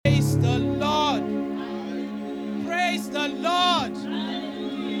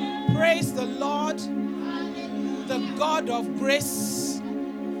Praise the Lord, the God of grace,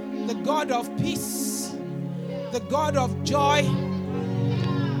 the God of peace, the God of joy.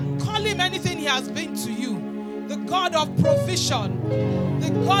 Call him anything he has been to you. The God of provision,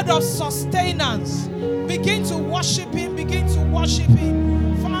 the God of sustenance. Begin to worship him, begin to worship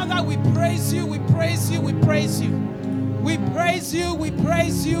him. Father, we praise you, we praise you, we praise you. We praise you, we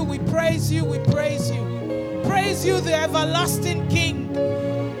praise you, we praise you, we praise you. Praise you, the everlasting King.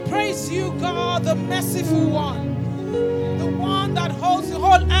 Praise you, God, the merciful one. The one that holds the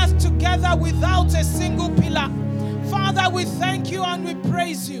whole earth together without a single pillar. Father, we thank you and we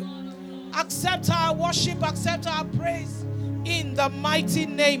praise you. Accept our worship, accept our praise in the mighty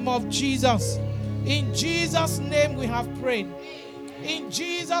name of Jesus. In Jesus' name we have prayed. In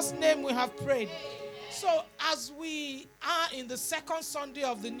Jesus' name we have prayed. So as we are in the second Sunday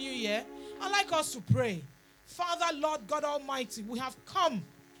of the new year, I'd like us to pray. Father, Lord God Almighty, we have come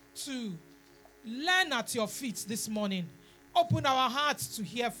to learn at your feet this morning. Open our hearts to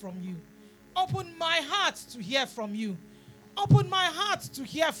hear from you. Open my heart to hear from you. Open my heart to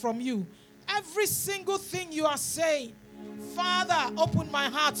hear from you. Every single thing you are saying, Father, open my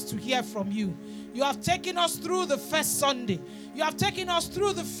heart to hear from you. You have taken us through the first Sunday. You have taken us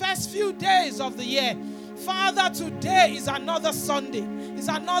through the first few days of the year. Father, today is another Sunday. It's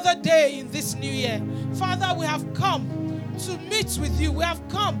another day in this new year. Father, we have come to meet with you. We have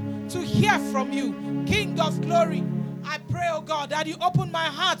come to hear from you. King of glory, I pray, oh God, that you open my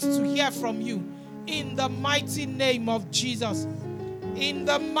heart to hear from you. In the mighty name of Jesus. In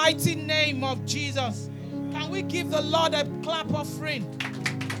the mighty name of Jesus. Can we give the Lord a clap offering?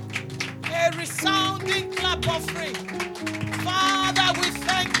 A resounding clap offering. Father, we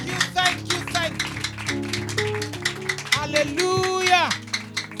thank you, thank you, thank you. Hallelujah.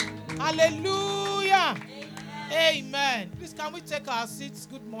 Hallelujah. Amen. Please, can we take our seats?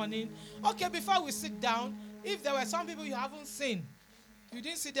 Good morning. Okay, before we sit down, if there were some people you haven't seen, you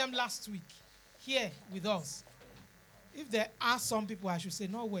didn't see them last week here with us. If there are some people, I should say,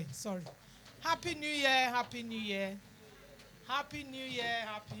 no way, sorry. Happy New Year, Happy New Year. Happy New Year,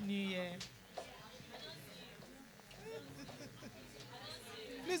 Happy New Year.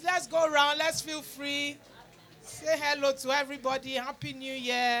 Please, let's go around. Let's feel free. Say hello to everybody. Happy New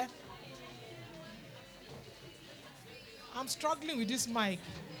Year. I'm struggling with this mic.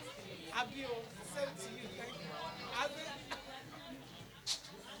 Abio, same to you. Thank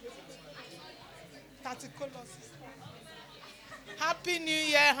you. Taticolos. Happy New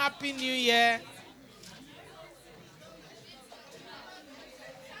Year. Happy New Year.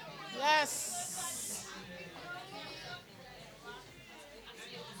 Yes.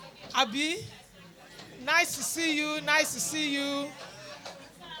 Abi, nice to see you. Nice to see you.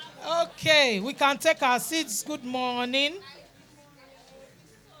 Okay, we can take our seats. Good morning.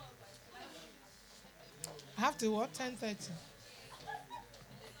 I have to what? 10:30.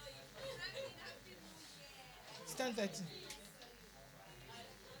 It's 10:30.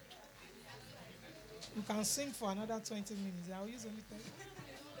 We can sing for another 20 minutes. I'll use only 10.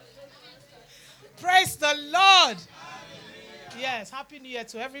 Praise the Lord. Yes, Happy New Year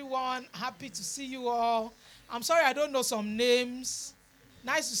to everyone. Happy to see you all. I'm sorry I don't know some names.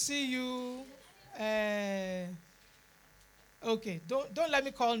 Nice to see you. Okay, don't let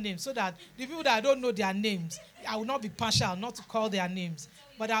me call names so that the people that I don't know their names, I will not be partial not to call their names.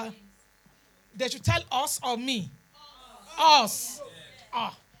 But they should tell us or me. Us.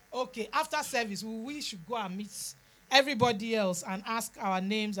 Ah, okay. After service, we should go and meet everybody else and ask our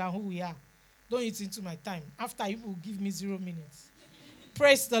names and who we are. Don't eat into my time. After, you will give me 0 minutes.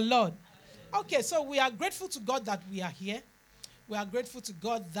 Praise the Lord. Okay, so we are grateful to God that we are here. We are grateful to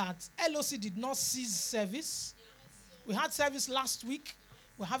God that LOC did not cease service. We had service last week.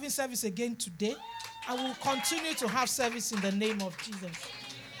 We're having service again today. And we'll continue to have service in the name of Jesus.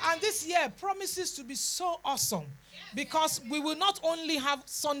 And this year promises to be so awesome because we will not only have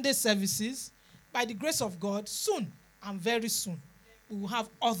Sunday services, by the grace of God, soon and very soon, we will have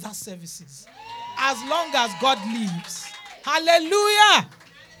other services. As long as God lives. Hallelujah.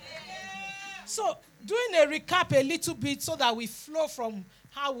 So, doing a recap a little bit so that we flow from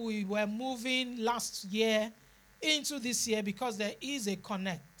how we were moving last year into this year because there is a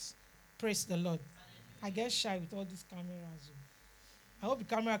connect. Praise the Lord. I get shy with all these cameras. I hope the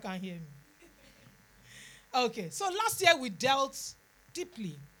camera can hear me. Okay, so last year we dealt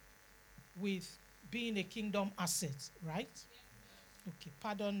deeply with being a kingdom asset, right? Okay,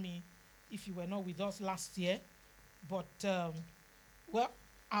 pardon me if you were not with us last year, but,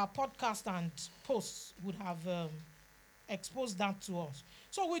 our podcast and posts would have exposed that to us.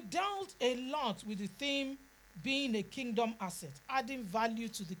 So we dealt a lot with the theme being a kingdom asset, adding value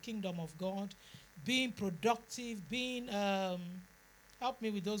to the kingdom of God, being productive, being, help me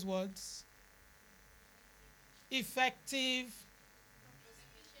with those words, effective,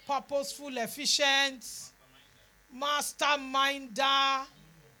 purposeful, efficient, masterminder,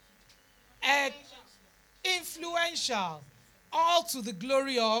 influential, all to the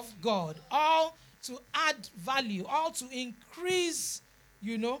glory of God, all to add value, all to increase,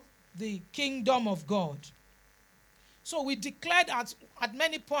 the kingdom of God. So we declared at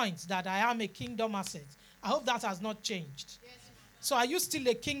many points that I am a kingdom asset. I hope that has not changed. Yes, so are you still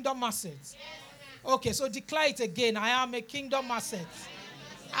a kingdom asset? Yes, okay, so declare it again. I am a kingdom asset.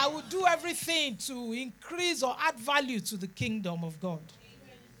 I will do everything to increase or add value to the kingdom of God.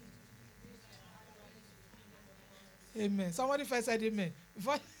 Amen. Somebody first said amen.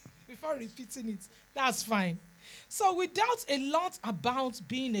 Before repeating it, that's fine. So we dealt a lot about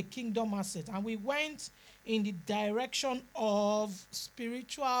being a kingdom asset, and we went in the direction of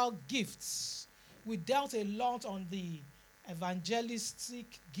spiritual gifts. We dealt a lot on the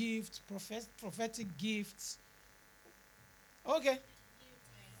evangelistic gift, prophetic gifts. Okay.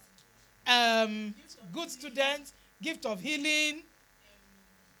 Good student, gift of healing,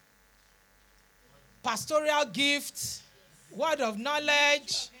 pastoral gift, word of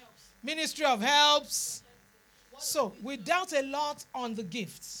knowledge, ministry of helps. So we dealt a lot on the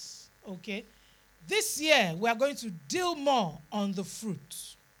gifts, okay? This year, we are going to deal more on the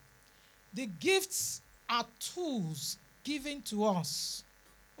fruit. The gifts are tools given to us,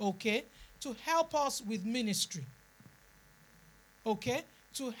 okay, to help us with ministry, okay,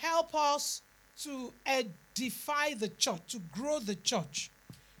 to help us to edify the church, to grow the church,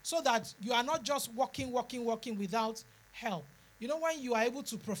 so that you are not just walking without help. You know, when you are able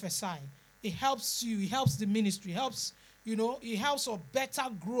to prophesy, it helps you, it helps the ministry, it helps for better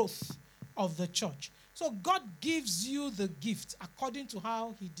growth of the church. So God gives you the gift according to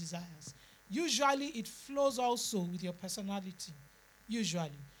how he desires. Usually it flows also with your personality,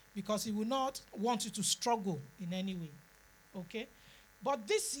 usually, because he will not want you to struggle in any way, okay? But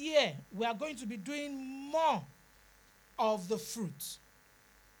this year, we are going to be doing more of the fruit.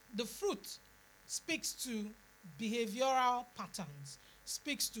 The fruit speaks to behavioral patterns,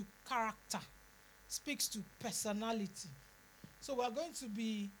 speaks to character, speaks to personality. So we are going to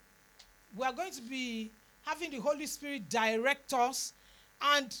be having the Holy Spirit direct us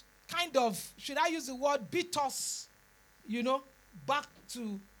and kind of, should I use the word, beat us, back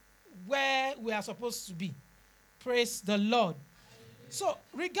to where we are supposed to be. Praise the Lord. So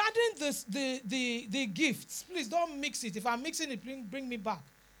regarding this, the gifts, please don't mix it. If I'm mixing it, bring me back.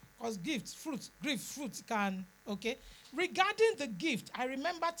 Because gifts, fruit can, okay. Regarding the gift, I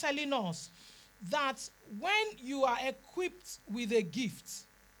remember telling us that when you are equipped with a gift,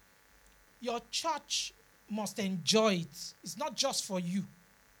 your church must enjoy it. It's not just for you.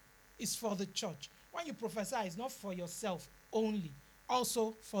 It's for the church. When you prophesy, it's not for yourself only,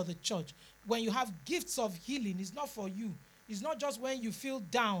 also for the church. When you have gifts of healing, it's not for you. It's not just when you feel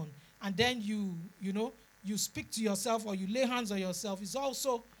down and then you speak to yourself or you lay hands on yourself. It's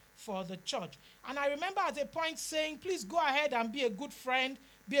also for the church. And I remember at a point saying, please go ahead and be a good friend,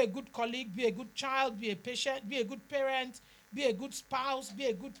 be a good colleague, be a good child, be a patient, be a good parent, be a good spouse, be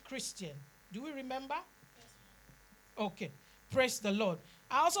a good Christian. Do we remember? Yes. Okay. Praise the Lord.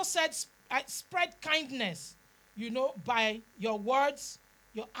 I also said spread kindness, by your words,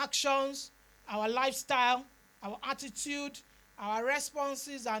 your actions, our lifestyle, our attitude, our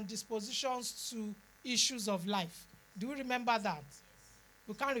responses and dispositions to issues of life. Do we remember that?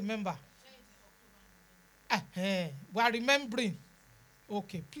 We can't remember. We are remembering.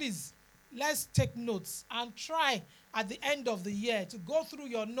 Okay, please, let's take notes and try at the end of the year to go through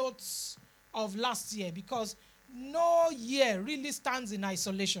your notes of last year, because no year really stands in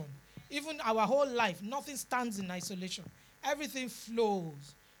isolation. Even our whole life, nothing stands in isolation. Everything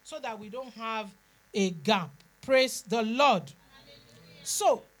flows so that we don't have a gap. Praise the Lord. Hallelujah.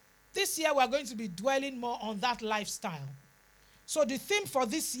 So, this year we are going to be dwelling more on that lifestyle. So the theme for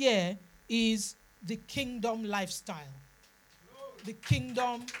this year is the kingdom lifestyle. The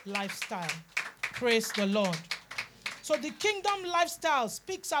kingdom lifestyle. Praise the Lord. So the kingdom lifestyle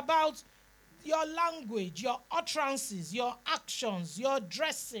speaks about your language, your utterances, your actions, your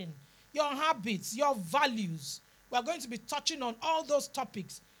dressing, your habits, your values. We are going to be touching on all those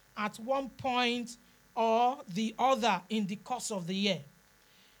topics at one point or the other in the course of the year.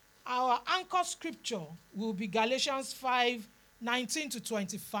 Our anchor scripture will be Galatians 5:19 to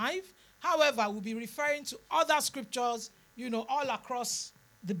 25. However, we'll be referring to other scriptures, all across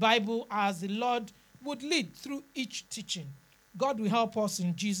the Bible as the Lord would lead through each teaching. God will help us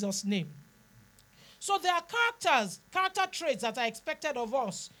in Jesus' name. So there are character traits that are expected of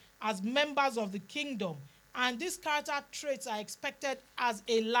us as members of the kingdom. And these character traits are expected as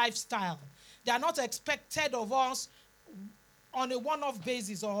a lifestyle. They are not expected of us on a one-off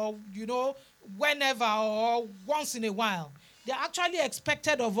basis or, whenever or once in a while. They're actually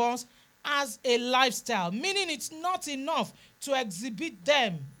expected of us as a lifestyle, meaning it's not enough to exhibit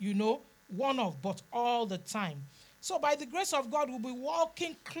them, one-off, but all the time. So by the grace of God, we'll be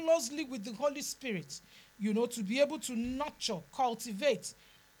walking closely with the Holy Spirit, to be able to nurture, cultivate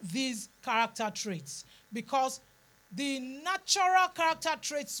these character traits. Because the natural character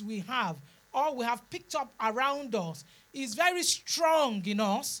traits we have, or we have picked up around us, is very strong in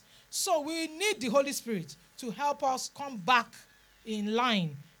us. So we need the Holy Spirit to help us come back in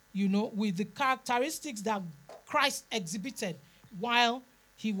line, with the characteristics that Christ exhibited while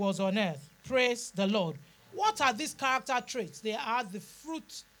he was on earth. Praise the Lord. What are these character traits? They are the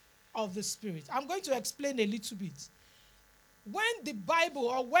fruit of the Spirit. I'm going to explain a little bit. When the Bible,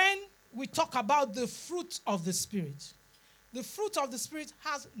 or when we talk about the fruit of the Spirit, the fruit of the Spirit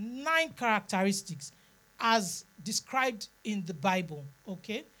has 9 characteristics as described in the Bible,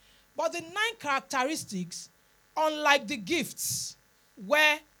 okay? But the 9 characteristics, unlike the gifts,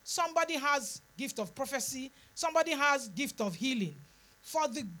 where somebody has gift of prophecy, somebody has gift of healing, for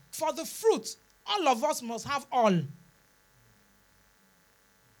the fruit, all of us must have all.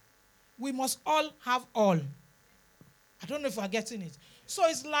 We must all have all. I don't know if we're getting it. So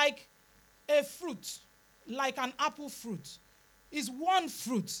it's like a fruit, like an apple fruit. It's one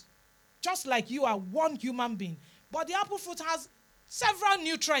fruit, just like you are one human being. But the apple fruit has several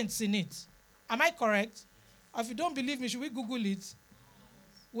nutrients in it. Am I correct? If you don't believe me, should we Google it?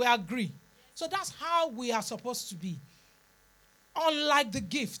 We agree. So that's how we are supposed to be. Unlike the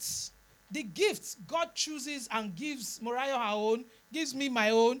gifts, God chooses and gives Moriah her own, gives me my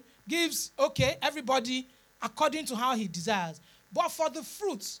own, gives, everybody according to how he desires. But for the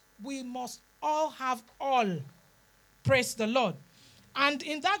fruits, we must all have all. Praise the Lord. And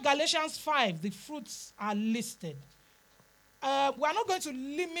in that Galatians 5, the fruits are listed. We are not going to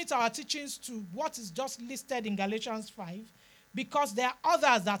limit our teachings to what is just listed in Galatians 5, because there are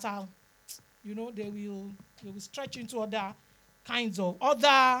others that are, they will stretch into other kinds of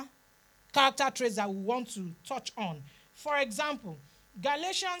other character traits that we want to touch on. For example,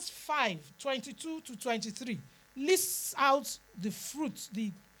 Galatians 5, 22 to 23 lists out the fruits,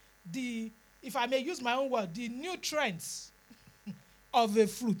 the if I may use my own word, the nutrients of a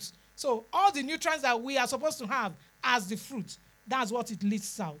fruit. So all the nutrients that we are supposed to have as the fruit, that's what it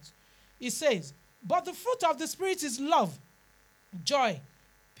lists out. It says, but the fruit of the Spirit is love, joy,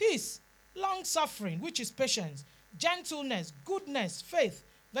 peace, long-suffering, which is patience, gentleness, goodness, faith.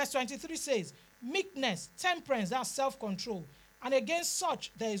 Verse 23 says, meekness, temperance, that's self-control. And against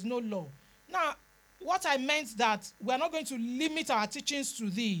such, there is no law. Now, what I meant that we're not going to limit our teachings to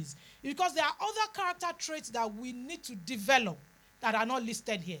these, because there are other character traits that we need to develop that are not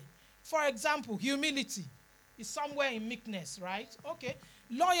listed here. For example, humility is somewhere in meekness, right? Okay.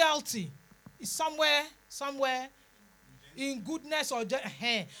 Loyalty is somewhere in goodness or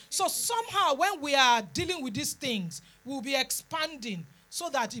so somehow when we are dealing with these things, we'll be expanding so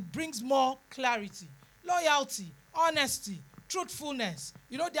that it brings more clarity. Loyalty, honesty, truthfulness.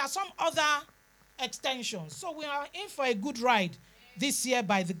 There are some other extensions. So we are in for a good ride this year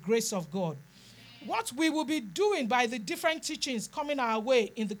by the grace of God. What we will be doing by the different teachings coming our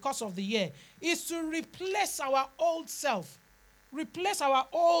way in the course of the year is to replace our old self, replace our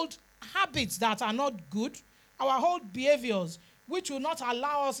old habits that are not good, our old behaviors, which will not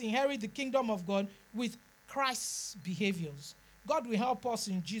allow us inherit the kingdom of God, with Christ's behaviors. God will help us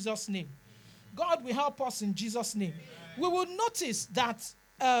in Jesus' name. God will help us in Jesus' name. We will notice that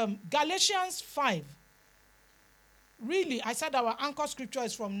Galatians 5, really, I said our anchor scripture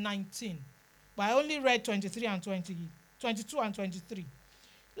is from 19, but I only read 23 and 22 and 23.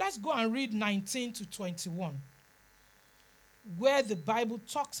 Let's go and read 19 to 21, where the Bible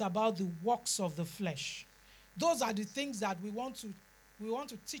talks about the works of the flesh. Those are the things that we want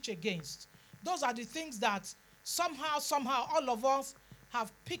to teach against. Those are the things that somehow, all of us have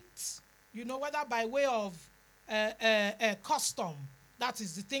picked, whether by way of custom, that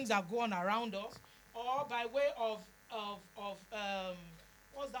is the things that go on around us, or by way of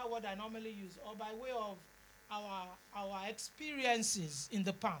what's that word I normally use, or by way of our experiences in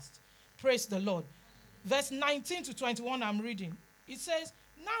the past. Praise the Lord. Verse 19 to 21, I'm reading. It says,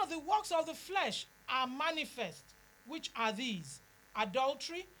 now the works of the flesh are manifest, which are these: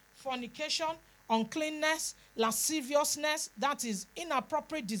 adultery, fornication, uncleanness, lasciviousness, that is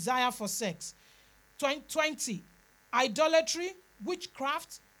inappropriate desire for sex. 20, idolatry,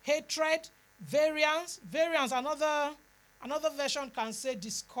 witchcraft, hatred, Variance, another version can say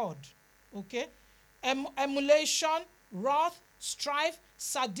discord. Okay? Emulation, wrath, strife,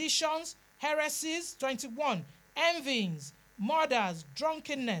 seditions, heresies, 21, envyings, murders,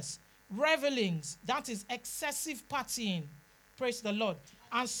 drunkenness, revelings, that is excessive partying. Praise the Lord.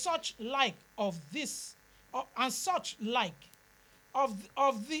 And such like of this, and such like of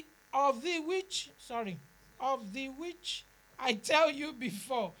the which I tell you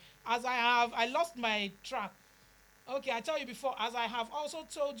before, I lost my track. Okay, I tell you before, as I have also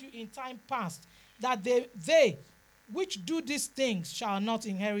told you in time past, that they which do these things shall not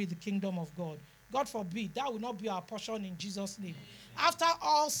inherit the kingdom of God. God forbid, that will not be our portion in Jesus' name. After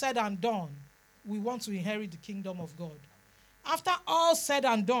all said and done, we want to inherit the kingdom of God. After all said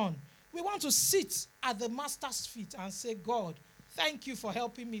and done, we want to sit at the master's feet and say, God, thank you for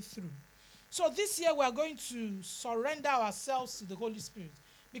helping me through. So this year we are going to surrender ourselves to the Holy Spirit,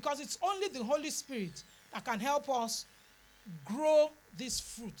 because it's only the Holy Spirit that can help us grow these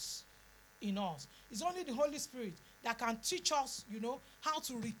fruits in us. It's only the Holy Spirit that can teach us, how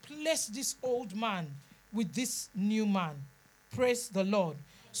to replace this old man with this new man. Praise the Lord.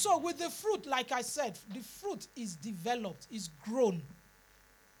 So with the fruit, like I said, the fruit is developed, is grown,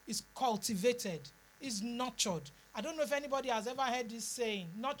 is cultivated, is nurtured. I don't know if anybody has ever heard this saying,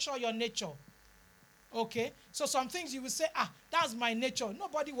 nurture your nature. Okay? So some things you will say, that's my nature.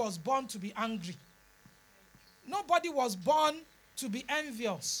 Nobody was born to be angry. Nobody was born to be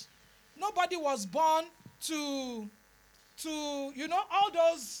envious. Nobody was born to all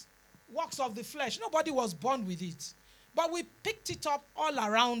those works of the flesh. Nobody was born with it. But we picked it up all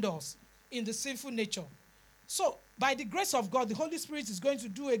around us in the sinful nature. So, by the grace of God, the Holy Spirit is going to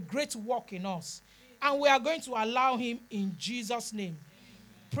do a great work in us. And we are going to allow him in Jesus' name. Amen.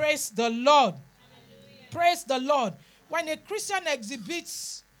 Praise the Lord. Hallelujah. Praise the Lord. When a Christian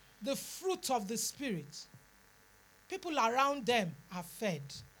exhibits the fruit of the Spirit, people around them are fed.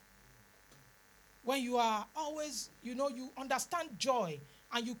 When you are always, you understand joy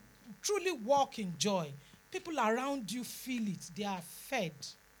and you truly walk in joy, people around you feel it. They are fed.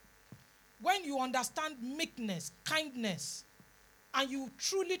 When you understand meekness, kindness, and you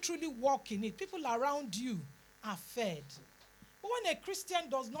truly, truly walk in it, people around you are fed. But when a Christian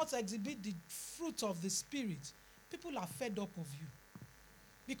does not exhibit the fruit of the Spirit, people are fed up of you.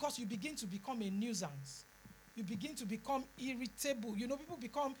 Because you begin to become a nuisance. You begin to become irritable. People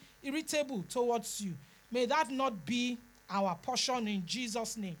become irritable towards you. May that not be our portion in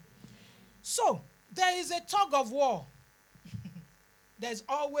Jesus' name. So, there is a tug of war. There's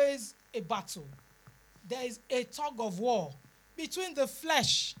always a battle. There is a tug of war between the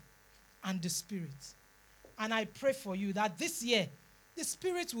flesh and the Spirit. And I pray for you that this year, the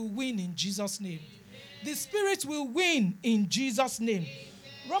Spirit will win in Jesus' name. Amen. The Spirit will win in Jesus' name. Amen.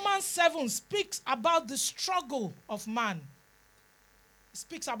 Romans 7 speaks about the struggle of man. It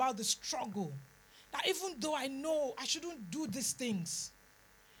speaks about the struggle. That even though I know I shouldn't do these things,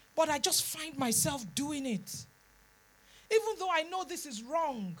 but I just find myself doing it. Even though I know this is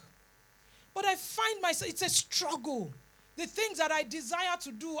wrong, but I find myself, it's a struggle. The things that I desire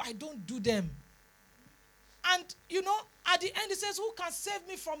to do, I don't do them. And, at the end it says, who can save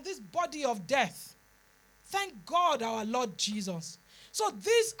me from this body of death? Thank God, our Lord Jesus. So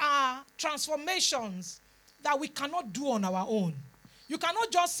these are transformations that we cannot do on our own. You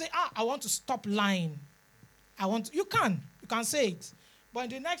cannot just say, I want to stop lying. You can say it. But in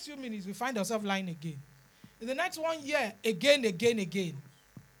the next few minutes, we find ourselves lying again. In the next 1 year, again.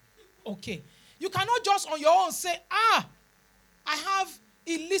 Okay. You cannot just on your own say, I have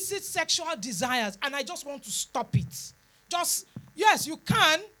illicit sexual desires and I just want to stop it. Yes, you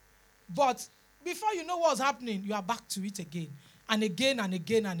can, but before you know what's happening, you are back to it again. And again and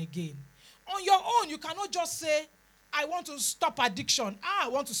again and again. On your own, you cannot just say, I want to stop addiction. I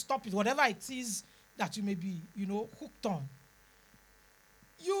want to stop it, whatever it is that you may be, hooked on.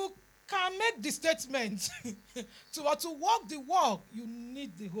 You can make the statement. to walk the walk, you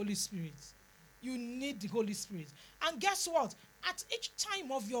need the Holy Spirit. You need the Holy Spirit. And guess what? At each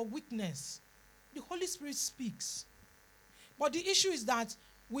time of your weakness, the Holy Spirit speaks. But the issue is that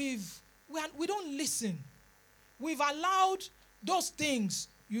we don't listen. We've allowed those things,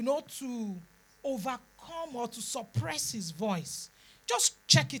 to overcome or to suppress his voice. Just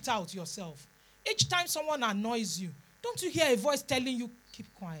check it out yourself. Each time someone annoys you, don't you hear a voice telling you, keep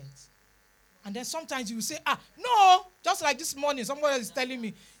quiet? And then sometimes you will say, no, just like this morning, someone else is telling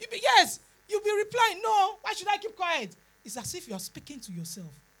me. You'll be replying, no, why should I keep quiet? It's as if you're speaking to yourself.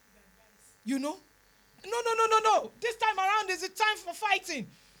 No. This time around is a time for fighting.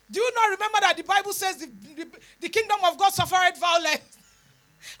 Do you not remember that the Bible says the kingdom of God suffered violence?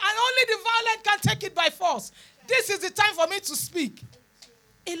 And only the men can take it by force. This is the time for me to speak.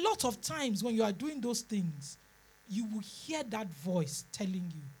 A lot of times when you are doing those things, you will hear that voice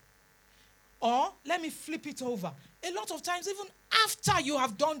telling you. Or, let me flip it over. A lot of times, even after you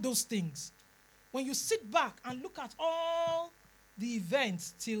have done those things, when you sit back and look at all the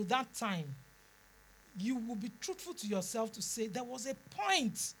events till that time, you will be truthful to yourself to say, there was a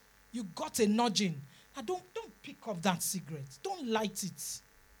point you got a nudging. Now don't pick up that cigarette. Don't light it.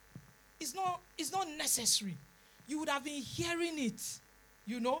 It's not necessary. You would have been hearing it,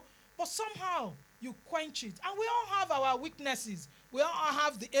 but somehow you quench it. And we all have our weaknesses. We all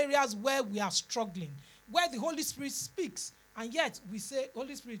have the areas where we are struggling, where the Holy Spirit speaks. And yet we say,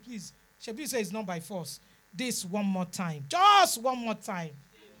 Holy Spirit, please, Shebi says it's not by force. This one more time. Just one more time.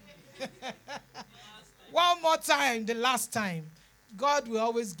 One more time, the last time. God will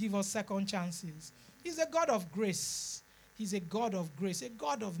always give us second chances. He's a God of grace. He's a God of grace, a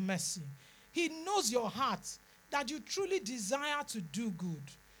God of mercy. He knows your heart, that you truly desire to do good.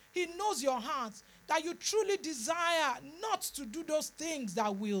 He knows your heart, that you truly desire not to do those things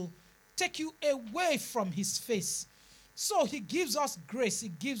that will take you away from his face. So he gives us grace. He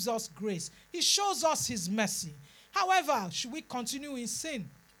gives us grace. He shows us his mercy. However, should we continue in sin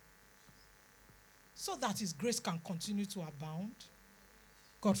so that his grace can continue to abound?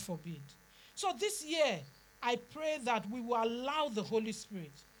 God forbid. So this year, I pray that we will allow the Holy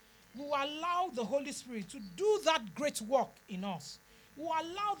Spirit. We will allow the Holy Spirit to do that great work in us. We will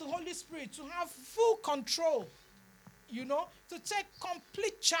allow the Holy Spirit to have full control, to take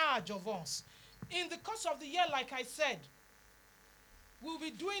complete charge of us. In the course of the year, like I said, we'll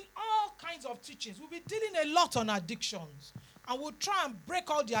be doing all kinds of teachings. We'll be dealing a lot on addictions. And we'll try and break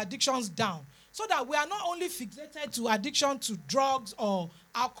all the addictions down so that we are not only fixated to addiction to drugs or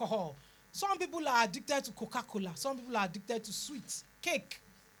alcohol. Some people are addicted to Coca-Cola. Some people are addicted to sweets, cake.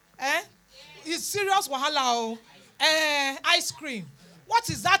 It's serious wahala. Ice cream. What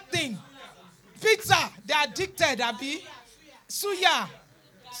is that thing? Pizza. They're addicted, Abi. Suya.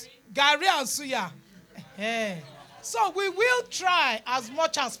 Gary and suya. So we will try as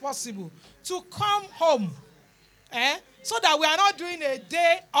much as possible to come home. So that we are not doing a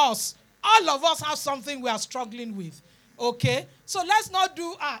day us. All of us have something we are struggling with. Okay? So let's not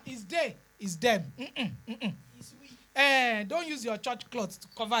do, it's they, it's them. Don't use your church clothes to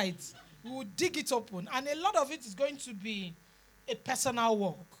cover it. We will dig it open. And a lot of it is going to be a personal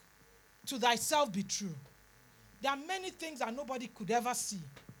walk. To thyself be true. There are many things that nobody could ever see.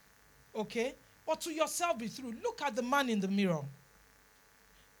 Okay? But to yourself be true. Look at the man in the mirror.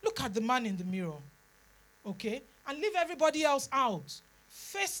 Look at the man in the mirror. Okay? And leave everybody else out.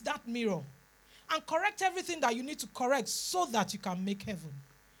 Face that mirror. And correct everything that you need to correct so that you can make heaven.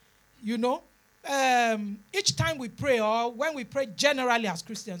 Each time we pray, or when we pray generally as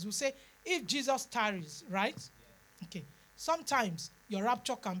Christians, we say, if Jesus tarries, right? Okay. Sometimes your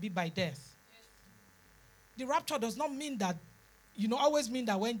rapture can be by death. The rapture does not mean that, always mean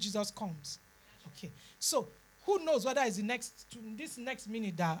that when Jesus comes. Okay. So, who knows whether it's this next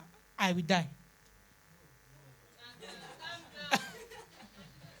minute that I will die?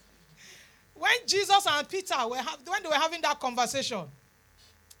 When Jesus and Peter when they were having that conversation,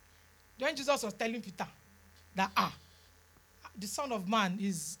 when Jesus was telling Peter that the Son of Man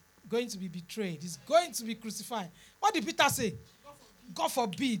is going to be betrayed, is going to be crucified, what did Peter say? God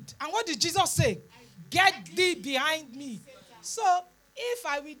forbid. And what did Jesus say? Get thee behind me. So if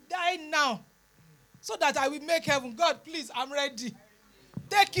I will die now, so that I will make heaven, God, please, I'm ready.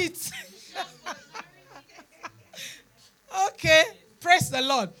 Take it. Okay, praise the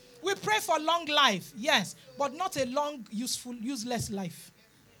Lord. We pray for long life, yes, but not a long, useless life.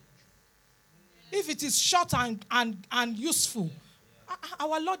 If it is short and useful,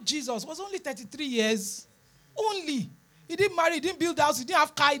 our Lord Jesus was only 33 years. Only. He didn't marry, he didn't build a house, he didn't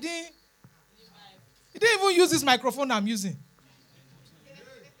have car, he didn't even use this microphone I'm using.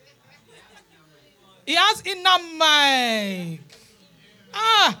 He has inner mic.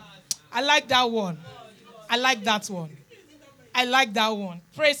 I like that one. I like that one. I like that one.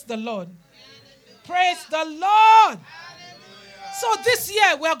 Praise the Lord. Praise the Lord. So this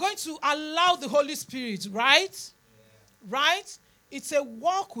year we are going to allow the Holy Spirit, right? Right? It's a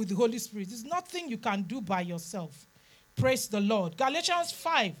walk with the Holy Spirit. It's nothing you can do by yourself. Praise the Lord. Galatians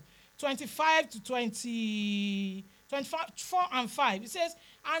 5, 25 to 24 and 5. It says,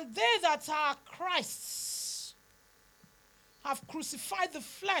 and they that are Christ's have crucified the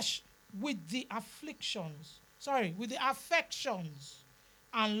flesh with the affections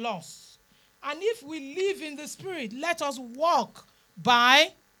and lusts. And if we live in the Spirit, let us walk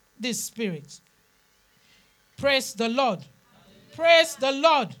by the Spirit. Praise the Lord. Praise the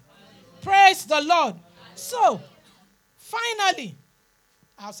Lord. Praise the Lord. So, finally,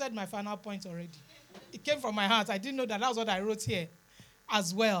 I've said my final point already. It came from my heart. I didn't know that was what I wrote here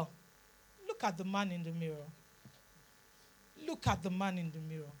as well. Look at the man in the mirror. Look at the man in the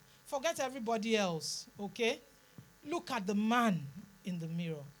mirror. Forget everybody else, okay? Look at the man in the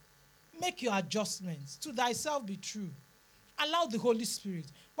mirror. Make your adjustments. To thyself be true. Allow the Holy Spirit.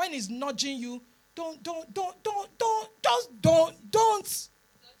 When he's nudging you, don't.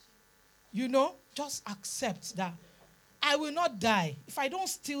 You know, just accept that I will not die. If I don't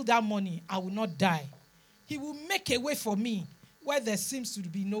steal that money, I will not die. He will make a way for me where there seems to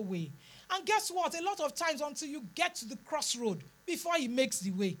be no way. And guess what? A lot of times until you get to the crossroad before he makes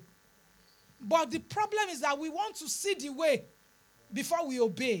the way. But the problem is that we want to see the way before we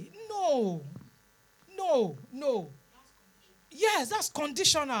obey. No. Yes, that's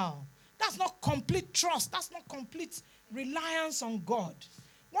conditional. That's not complete trust. That's not complete reliance on God.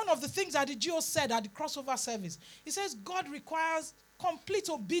 One of the things that the GO said at the crossover service, he says God requires complete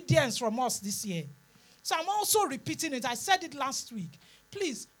obedience from us this year. So I'm also repeating it. I said it last week.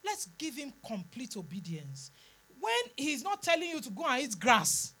 Please, let's give him complete obedience. When he's not telling you to go and eat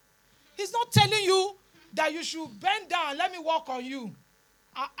grass, he's not telling you that you should bend down, let me walk on you.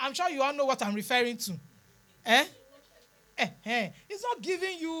 I'm sure you all know what I'm referring to. He's not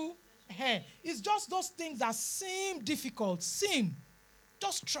giving you, it's just those things that seem difficult.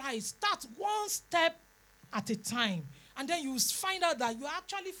 Just try. Start one step at a time. And then you find out that you are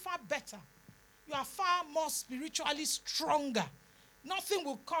actually far better. You are far more spiritually stronger. Nothing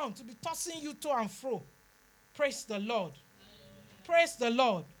will come to be tossing you to and fro. Praise the Lord. Praise the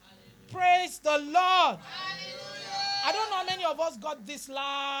Lord. Praise the Lord. I don't know how many of us got this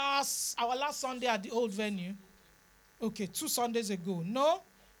our last Sunday at the old venue. Okay, 2 Sundays ago. No?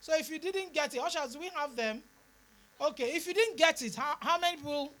 So if you didn't get it, ushers, do we have them? Okay, if you didn't get it, how many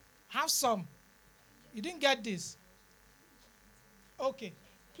people have some? You didn't get this? Okay,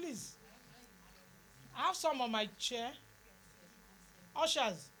 please. I have some on my chair.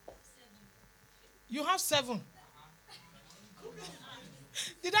 Ushers, you have 7.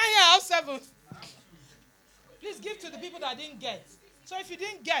 Did I hear I have 7? Please give to the people that didn't get. So if you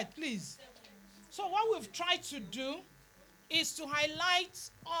didn't get, please. So what we've tried to do is to highlight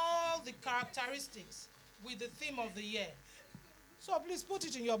all the characteristics with the theme of the year. So please put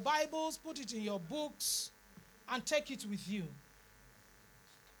it in your Bibles, put it in your books, and take it with you.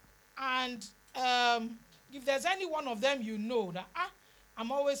 And if there's any one of them you know that,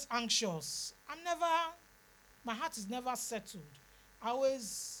 I'm always anxious. My heart is never settled. I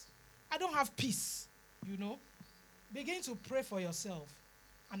don't have peace, you know. Begin to pray for yourself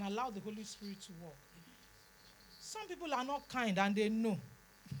and allow the Holy Spirit to work. Some people are not kind and they know.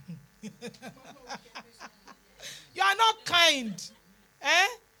 You are not kind.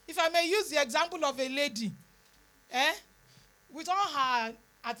 If I may use the example of a lady, with all her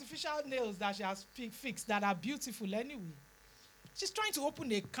artificial nails that she has fixed that are beautiful anyway. She's trying to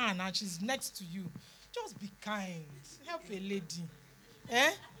open a can and she's next to you. Just be kind. Help a lady.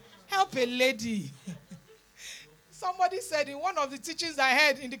 Help a lady. Somebody said in one of the teachings I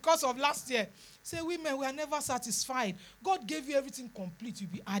heard in the course of last year, say women, we are never satisfied. God gave you everything complete.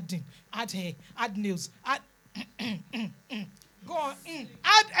 You'll be adding. Add hair, add nails, add go on,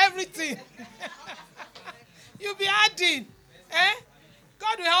 add everything. You'll be adding.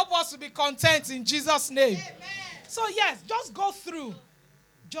 God will help us to be content in Jesus' name. Amen. So yes, just go through.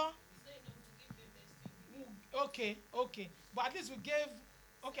 John. Okay. But at least we gave,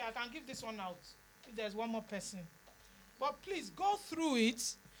 okay, I can give this one out if there's one more person. But please go through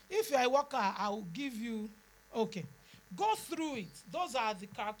it. If you're a worker, I will give you, okay. Go through it. Those are the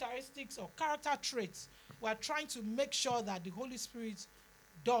characteristics or character traits we're trying to make sure that the Holy Spirit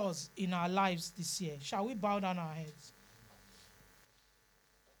does in our lives this year. Shall we bow down our heads?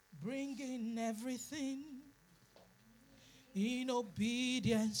 Bringing everything in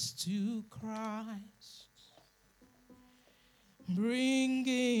obedience to Christ.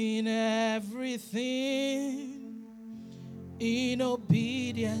 Bringing everything in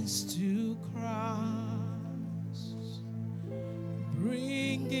obedience to Christ.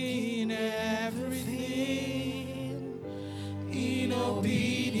 Bringing everything in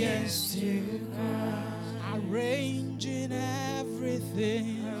obedience to Christ. Arranging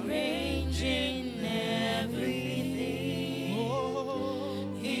everything. Arranging everything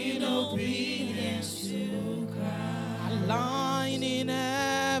in obedience to Christ. Aligning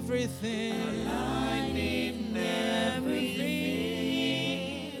everything. Aligning everything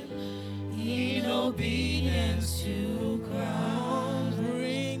in obedience to Christ.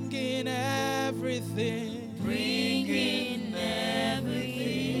 Bringing everything. Bringing everything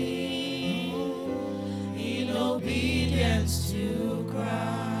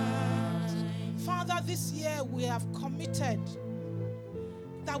this year we have committed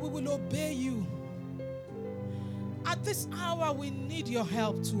that we will obey you. At this hour, we need your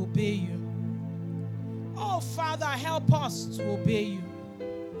help to obey you. Oh, Father, help us to obey you.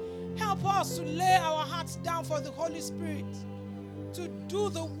 Help us to lay our hearts down for the Holy Spirit to do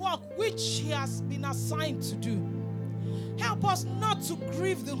the work which He has been assigned to do. Help us not to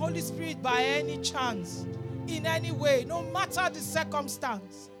grieve the Holy Spirit by any chance, in any way, no matter the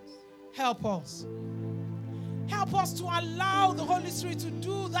circumstance. Help us. Help us to allow the Holy Spirit to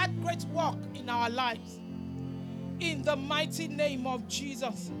do that great work in our lives. In the mighty name of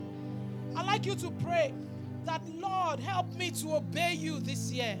Jesus. I'd like you to pray that, Lord, help me to obey you this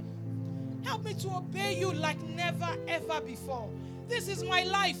year. Help me to obey you like never, ever before. This is my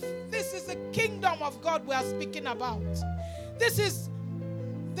life. This is the kingdom of God we are speaking about. This is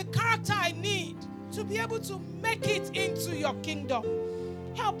the character I need to be able to make it into your kingdom.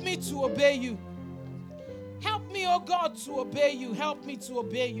 Help me to obey you. Help me, oh God, to obey you. Help me to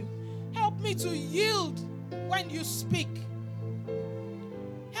obey you. Help me to yield when you speak.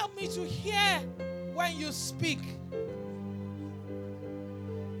 Help me to hear when you speak.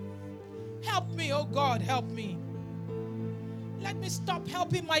 Help me, oh God, help me. Let me stop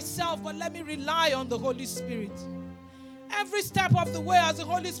helping myself, but let me rely on the Holy Spirit. Every step of the way as the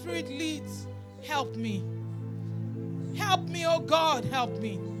Holy Spirit leads, help me. Help me, oh God, help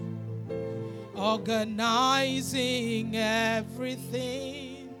me. Organizing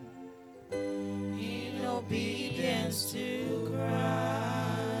everything in obedience to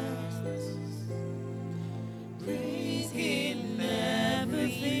Christ, bringing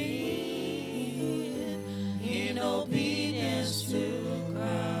everything in obedience to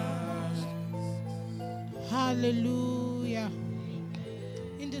Christ. Hallelujah.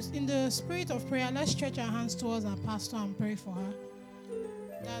 In the spirit of prayer, let's stretch our hands towards our pastor and pray for her.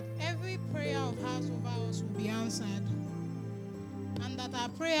 That every prayer of hers over us will be answered. And that our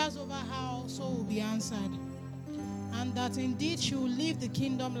prayers over her also will be answered. And that indeed she will live the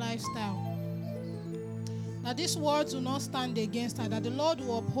kingdom lifestyle. That these words will not stand against her. That the Lord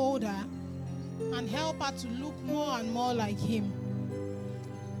will uphold her and help her to look more and more like Him.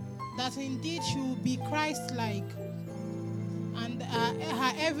 That indeed she will be Christ-like. And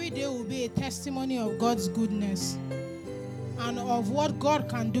her every day will be a testimony of God's goodness and of what God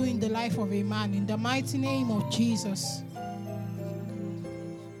can do in the life of a man, in the mighty name of Jesus.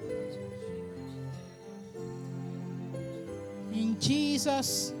 In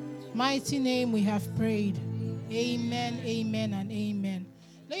Jesus' mighty name we have prayed. Amen, amen, and amen.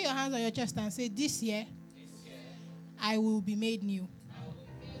 Lay your hands on your chest and say, this year, I will be made new.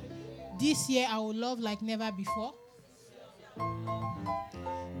 This year, I will love like never before.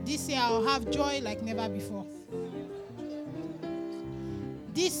 This year, I will have joy like never before.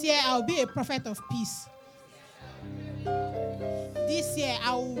 This year, I will be a prophet of peace. This year,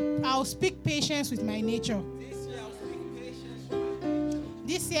 I will speak patience with my nature.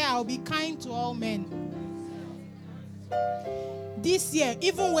 This year, I will be kind to all men. This year,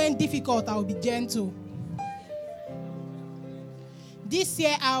 even when difficult, I will be gentle. This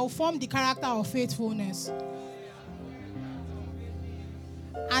year, I will form the character of faithfulness.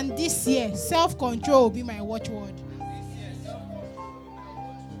 And this year, self-control will be my watchword.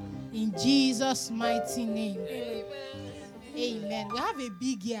 In Jesus' mighty name. Amen. We have a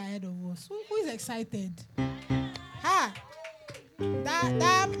big year ahead of us. Who is excited? Ha!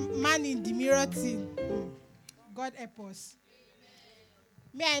 That man in the mirror thing. God help us.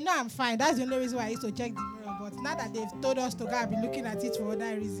 Me, I know I'm fine. That's the only reason why I used to check the mirror. But now that they've told us to go and be looking at it for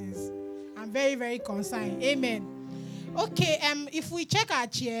other reasons, I'm very, very concerned. Amen. Okay, if we check our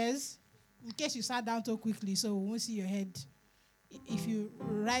chairs, in case you sat down too quickly, so we won't see your head. If you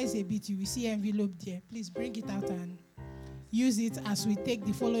rise a bit, you will see envelope there. Please bring it out and use it as we take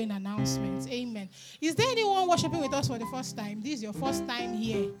the following announcements. Amen. Is there anyone worshiping with us for the first time? This is your first time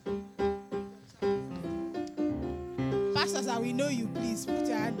here. Pastors, I will know you. Please put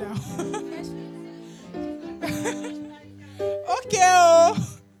your hand down. Okay, oh.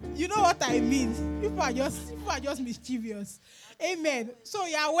 You know what I mean. People are just mischievous. Amen. So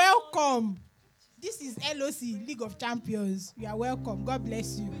you are welcome. This is LOC, League of Champions. You are welcome. God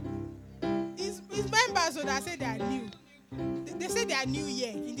bless you. His members so that say they are new. They say they are new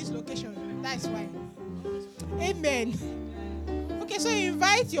here in this location. That's why. Amen. Okay, so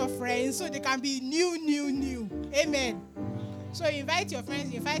invite your friends so they can be new. Amen. So invite your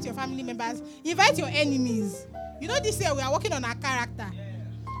friends, invite your family members, invite your enemies. You know, this year we are working on our character.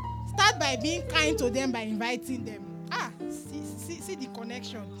 Start by being kind to them by inviting them. See the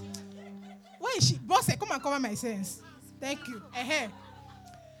connection. Where is she? Boss, come and cover my sense. Thank you.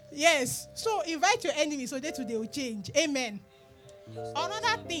 Yes. So invite your enemy so day to day will change. Amen.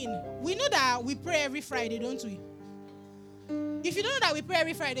 Another thing, we know that we pray every Friday, don't we? If you don't know that we pray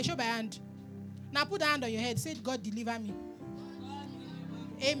every Friday, show by hand. Now put the hand on your head. Say, God deliver me.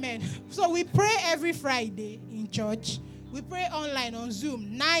 Amen. So we pray every Friday in church. We pray online on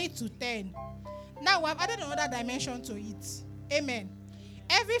Zoom 9 to 10. Now we have added another dimension to it. Amen.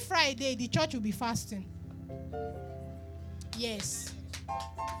 Every Friday the church will be fasting. Yes.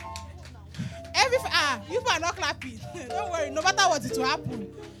 You are not clapping. Don't worry, no matter what, it will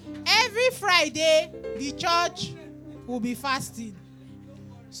happen. Every Friday the church will be fasting.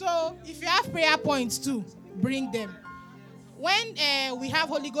 So if you have prayer points too, bring them. When we have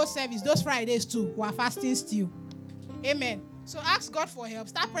Holy Ghost service, those Fridays too, we are fasting still. Amen. So ask God for help.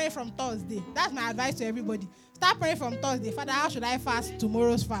 Start praying from Thursday. That's my advice to everybody. Start praying from Thursday. Father, how should I fast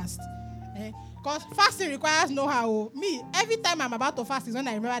tomorrow's fast? Because fasting requires know-how. Me, every time I'm about to fast is when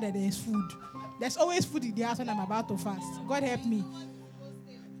I remember that there is food. There's always food in the house when I'm about to fast. God help me.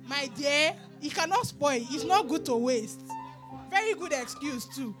 My dear, it cannot spoil. It's not good to waste. Very good excuse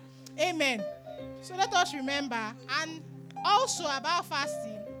too. Amen. So let us remember. And also about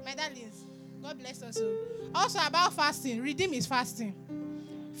fasting, my darlings, God bless us all. Also about fasting, Redeem is fasting.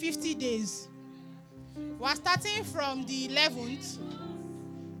 50 days. We're starting from the 11th.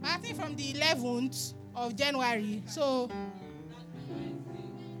 Starting from the 11th of January. So,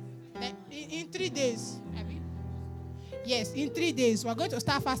 in 3 days. Yes, in 3 days. We're going to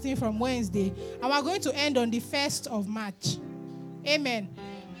start fasting from Wednesday. And we're going to end on the 1st of March. Amen.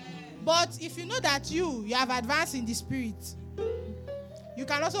 But if you know that you have advanced in the spirit, you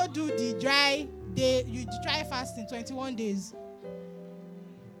can also do the dry day, you try fasting 21 days.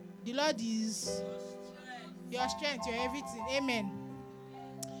 The Lord is your strength, your everything. Amen.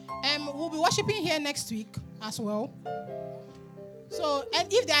 We'll be worshiping here next week as well. So,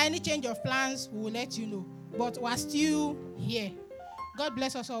 and if there are any change of plans, we will let you know. But we're still here. God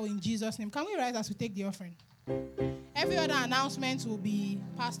bless us all in Jesus' name. Can we rise as we take the offering? Every other announcement will be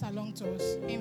passed along to us. Amen.